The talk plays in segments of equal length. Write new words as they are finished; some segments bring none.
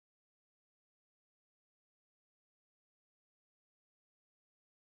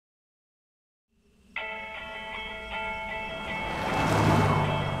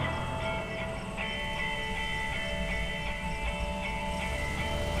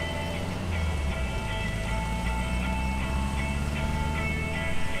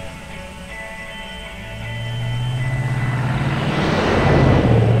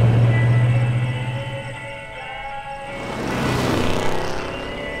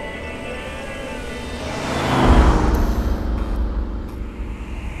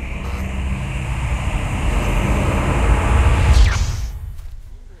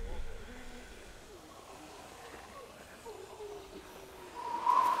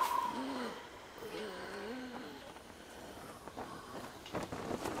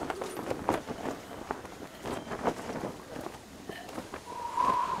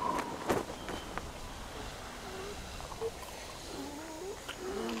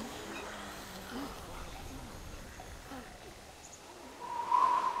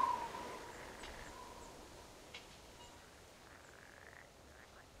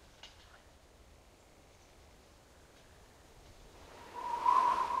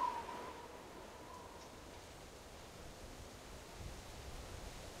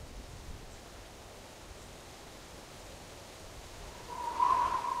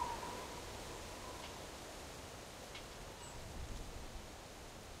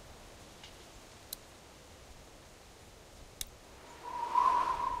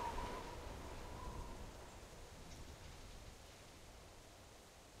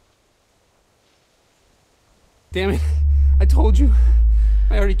Damn it. I told you.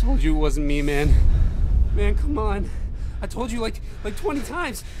 I already told you it wasn't me, man. Man, come on. I told you like 20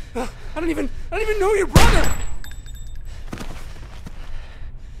 times. I don't even know your brother.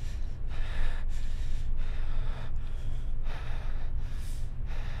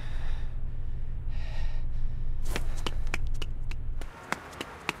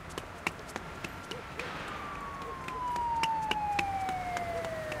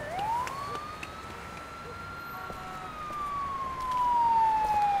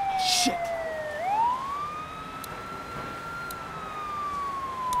 Shit!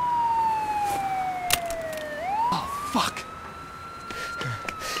 Oh, fuck!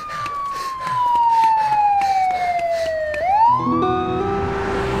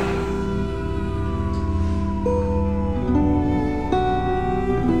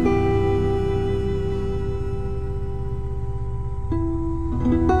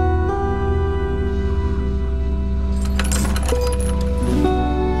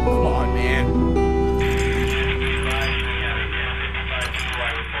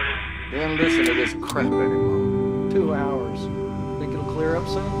 Can't listen to this crap anymore. 2 hours. Think it'll clear up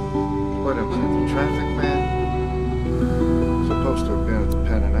soon? What am I, the traffic man? Supposed to have been at the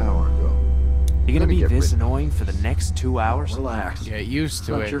pen an hour ago. You gonna be this annoying for the next 2 hours? Relax. Get used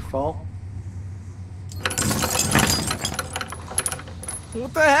to Not it. your fault.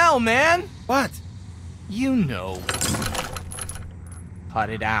 What the hell, man? What? You know. Cut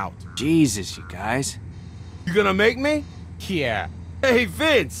it out. Jesus, you guys. You gonna make me? Yeah, Hey,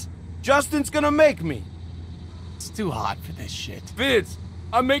 Vince! Justin's gonna make me! it's too hot for this shit. Vince,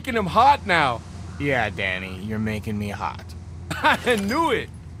 I'm making him hot now! Yeah, Danny, you're making me hot. I knew it!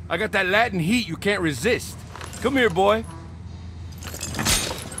 I got that Latin heat you can't resist. Come here, boy.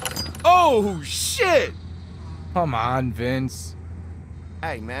 Oh, shit! Come on, Vince.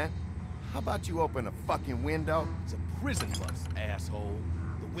 Hey, man, how about you open a fucking window? It's a prison bus, asshole.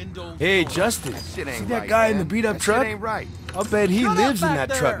 The windows. Hey, gone. Justin, That shit ain't see right, that guy in man. the beat-up That truck? shit ain't right. I'll bet he lives in that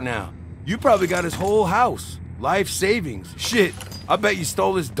truck now. You probably got his whole house. Life savings. Shit, I bet you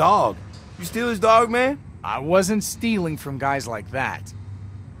stole his dog. You steal his dog, man? I wasn't stealing from guys like that.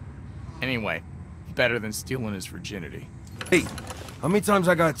 Anyway, better than stealing his virginity. Hey, how many times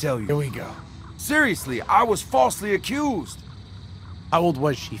I gotta tell Here you? we go. Seriously, I was falsely accused. How old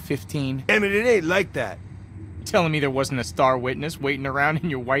was she, 15? Damn it, it ain't like that. Telling me there wasn't a star witness waiting around in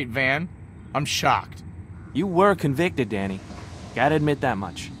your white van? I'm shocked. You were convicted, Danny. Gotta admit that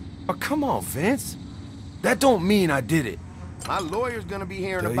much. Oh, come on, Vince. That don't mean I did it. My lawyer's gonna be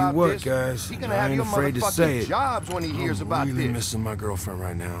hearing Tell you about what, this. guys, He's gonna I have ain't your afraid to say motherfucking it. jobs when he hears about really this. missing my girlfriend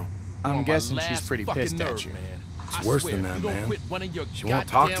right now. I'm On guessing my she's last pretty fucking pissed nerve, at you. Man. It's worse than that, you don't man. quit running your She won't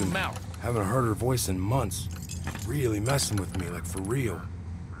talk to goddamn me. mouth. Haven't heard her voice in months. Really messing with me, like for real.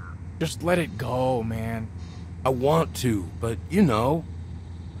 Just let it go, man. I want to, but you know,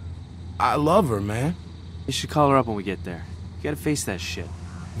 I love her, man. You should call her up when we get there. You gotta face that shit.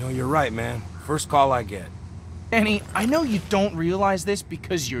 No, you're right, man. First call I get. Danny, I know you don't realize this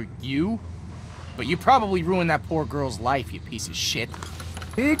because you're you, but you probably ruined that poor girl's life, you piece of shit.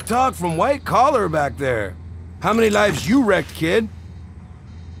 Big talk from white collar back there. How many lives you wrecked, kid?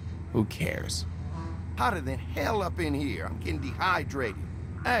 Who cares? Hotter than hell up in here. I'm getting dehydrated.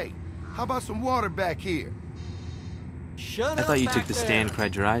 Hey, how about some water back here? Shut I up thought you back took the there. stand and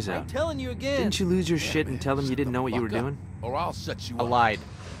cried your eyes I'm out. telling you again. Didn't you lose your shit and tell them you didn't know what you were Fuck up, doing? Or I'll shut you I up. lied.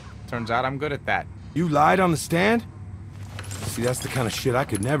 Turns out I'm good at that. You lied on the stand? See, that's the kind of shit I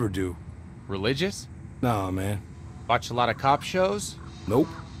could never do. Religious? Nah, man. Watch a lot of cop shows? Nope.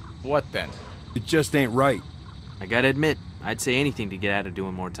 What then? It just ain't right. I gotta admit, I'd say anything to get out of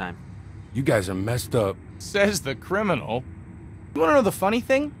doing more time. You guys are messed up. Says the criminal. You wanna know the funny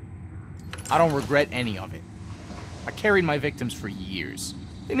thing? I don't regret any of it. I carried my victims for years.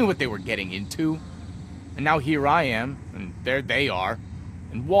 They knew what they were getting into. And now here I am, and there they are.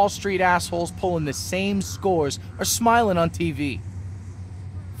 And Wall Street assholes pulling the same scores are smiling on TV.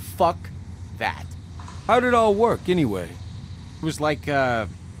 Fuck that. How'd it all work, anyway? It was like a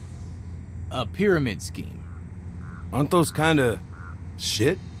pyramid scheme. Aren't those kinda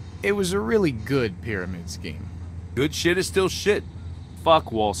shit? It was a really good pyramid scheme. Good shit is still shit.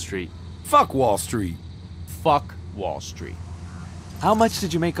 Fuck Wall Street. Fuck Wall Street. Fuck Wall Street. How much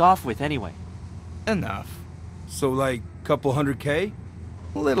did you make off with anyway? Enough. So, like, couple $100K?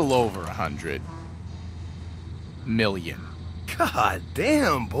 A little over 100 million. God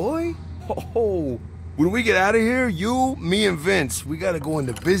damn, boy. Oh, when we get out of here, you, me, and Vince, we gotta go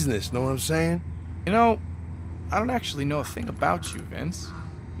into business, know what I'm saying? You know, I don't actually know a thing about you, Vince.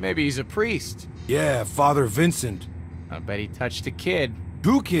 Maybe he's a priest. Yeah, Father Vincent. I bet he touched a kid.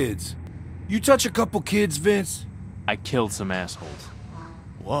 2 kids. You touch a couple kids, Vince? I killed some assholes.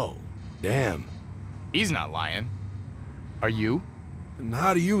 Whoa. Damn. He's not lying. Are you? And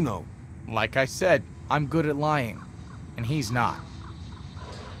how do you know? Like I said, I'm good at lying. And he's not.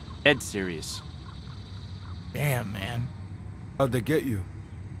 Dead serious. Damn, man. How'd they get you?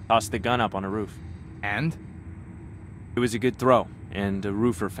 Tossed the gun up on a roof. And? It was a good throw, and a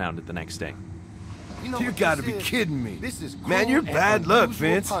roofer found it the next day. You know You what gotta this be is? kidding me. This is Man, you're cruel bad and luck, unusual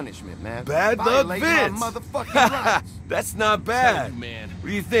Vince. Punishment, man. Bad luck, Violating Vince. my motherfucking rights. That's not Tell bad. you, man. What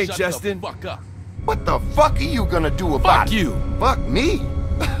do you think, Shut Justin? the fuck up. What the fuck are you gonna do about Fuck it? you. Fuck me?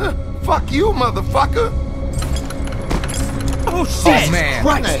 Fuck you, motherfucker. Oh, shit! Man.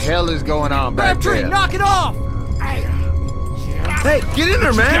 What the hell is going on back there? knock it off! Hey, get in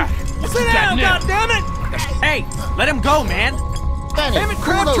there, man. Sit down, goddammit! Hey, let him go, man! Damn Damn it,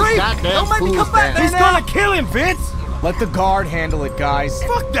 Crabtree! Don't make me come back there He's now! gonna kill him, Vince. Let the guard handle it, guys.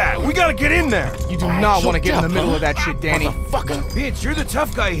 Fuck that. We gotta get in there. You do not want to get in the middle of that shit, Danny. Vince, you're the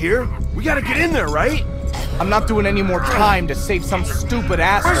tough guy here. We gotta get in there, right? I'm not doing any more time to save some stupid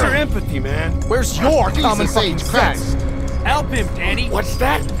asshole. Where's your empathy, man? Where's your common Jesus fucking H. sense? Help him, Danny! What's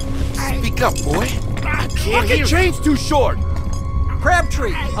that? Speak up, boy. Fucking chain's too short.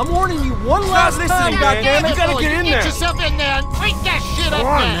 Crabtree, I'm warning you one last listening, time, man. goddammit! You gotta get in there. yourself in there and break that shit Come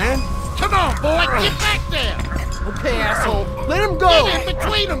on, man. Come on, boy, get back there. Okay, asshole, let him go! Get in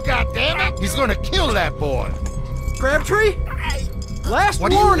between them, goddammit. He's gonna kill that boy. Crabtree? Last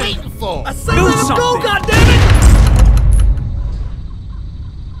What are you warning! waiting for? I say Do let him go, something. goddammit!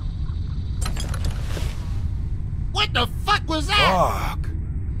 What the fuck was that? Fuck.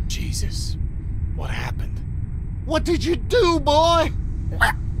 Jesus. What happened? What did you do, boy?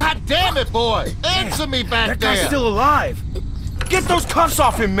 God damn it, boy. Answer me back That there. guy's still alive. Get those cuffs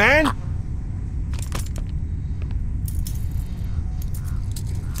off him, man.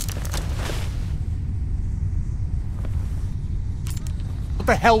 What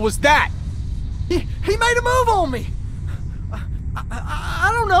the hell was that? He made a move on me!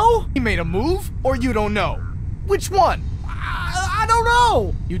 I don't know! He made a move, or you don't know? Which one? I don't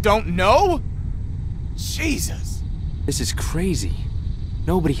know! You don't know? Jesus. This is crazy.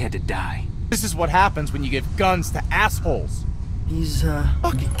 Nobody had to die. This is what happens when you give guns to assholes. He's,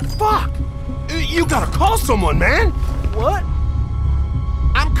 Fucking fuck. You gotta call someone, man. what?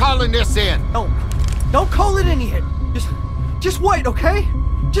 I'm calling this in. Don't call it in yet. Just wait, okay?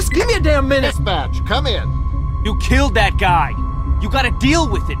 Just give me a damn minute. Dispatch, come in. You killed that guy! You gotta deal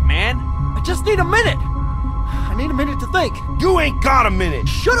with it, man! I just need a minute. I need a minute to think. You ain't got a minute.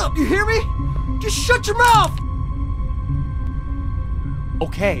 Shut up, you hear me? Just shut your mouth!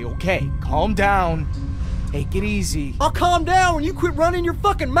 Okay, calm down. Take it easy. I'll calm down when you quit running your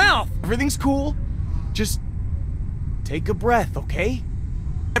fucking mouth. Everything's cool. Just take a breath, okay?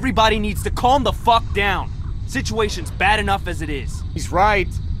 Everybody needs to calm the fuck down. Situation's bad enough as it is. He's right.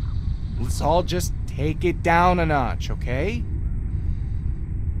 Let's all just take it down a notch, okay?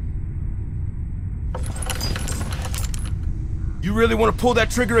 You really want to pull that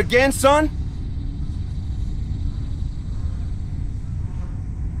trigger again, son?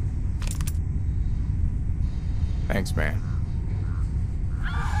 Thanks, man.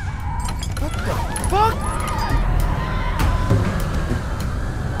 What the fuck?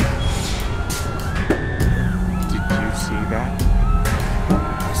 Did you see that?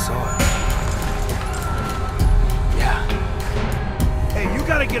 I saw it. Yeah. Hey, you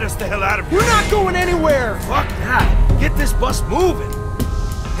gotta get us the hell out of here. We're not going anywhere. Fuck that. Get this bus moving.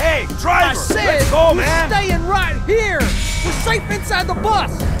 Hey, driver, I said let's go, we're man. staying right here. We're safe inside the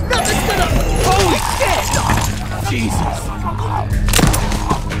bus. Nothing's gonna. Holy shit! Jesus.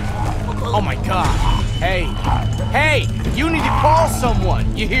 Oh my god. Hey, you need to call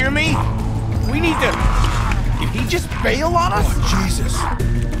someone. You hear me? We need to... Did he just bail on us? Oh, Jesus. What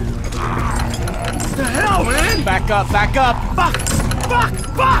the hell, man? Back up. Fuck!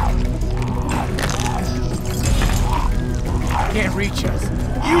 Can't reach us.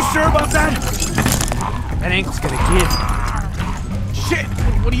 You sure about that? That ankle's gonna give. Shit!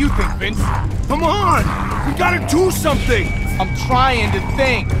 What do you think, Vince? Come on! We gotta do something! I'm trying to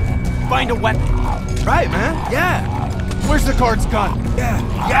think. Find a weapon. Right, man? Yeah. Where's the guard's gun?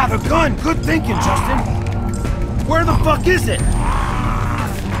 Yeah, the gun. Good thinking, Justin. Where the fuck is it?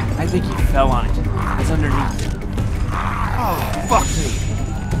 I think he fell on it. It's underneath. Oh, fuck me.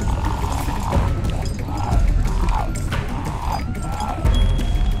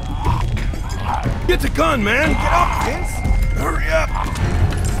 Get the gun, man! Get up, Vince! Hurry up!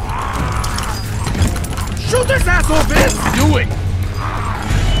 Shoot this asshole, Vince! Do it!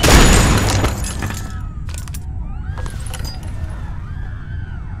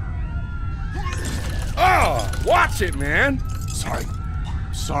 it, man.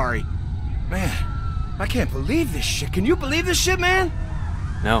 Sorry. Man, I can't believe this shit. Can you believe this shit, man?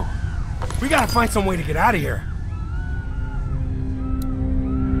 No. We gotta find some way to get out of here.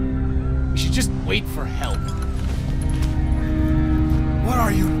 We should just wait for help. What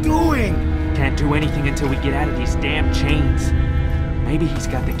are you doing? Can't do anything until we get out of these damn chains. Maybe he's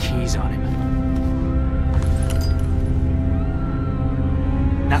got the keys on him.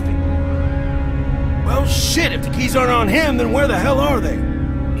 Nothing. Well, shit, if the keys aren't on him, then where the hell are they?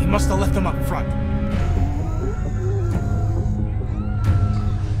 He must have left them up front.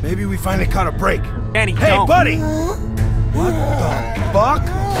 Maybe we finally caught a break. Danny, Hey, don't. buddy! What the fuck?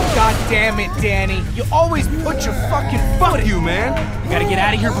 God damn it, Danny. You always put your fucking foot Fuck you, man! We gotta get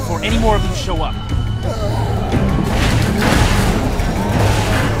out of here before any more of them show up.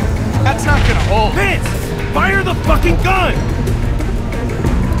 That's not gonna hold. Vince! Fire the fucking gun!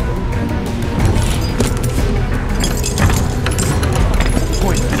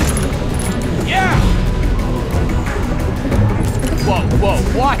 Point. Yeah!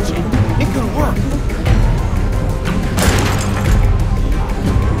 Whoa, watch it. It could work.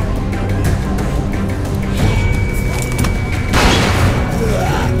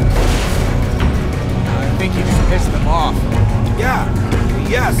 I think you just pissed them off.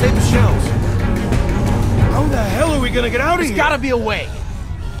 Yeah, save the shells. How the hell are we gonna get out of There's here? gotta be a way.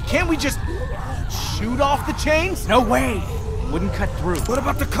 Can't we just shoot off the chains? No way. Wouldn't cut through. What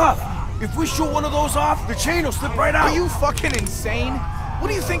about the cuff? If we shoot one of those off, the chain will slip right out. Are you fucking insane? What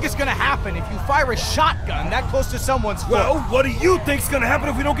do you think is gonna happen if you fire a shotgun that close to someone's foot? Well, what do you think's gonna happen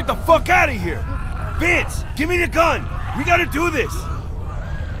if we don't get the fuck out of here? Vince, give me the gun. We gotta do this.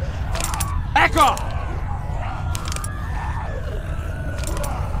 Back off!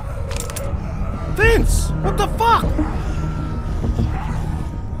 Vince, what the fuck?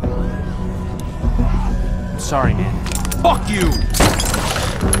 Sorry, man. Fuck you.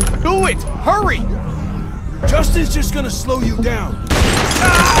 Do it! Hurry! Justin's just gonna slow you down.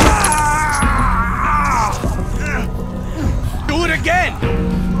 Do it again!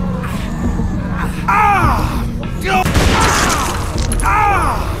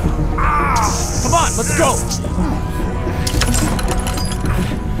 Come on, let's go!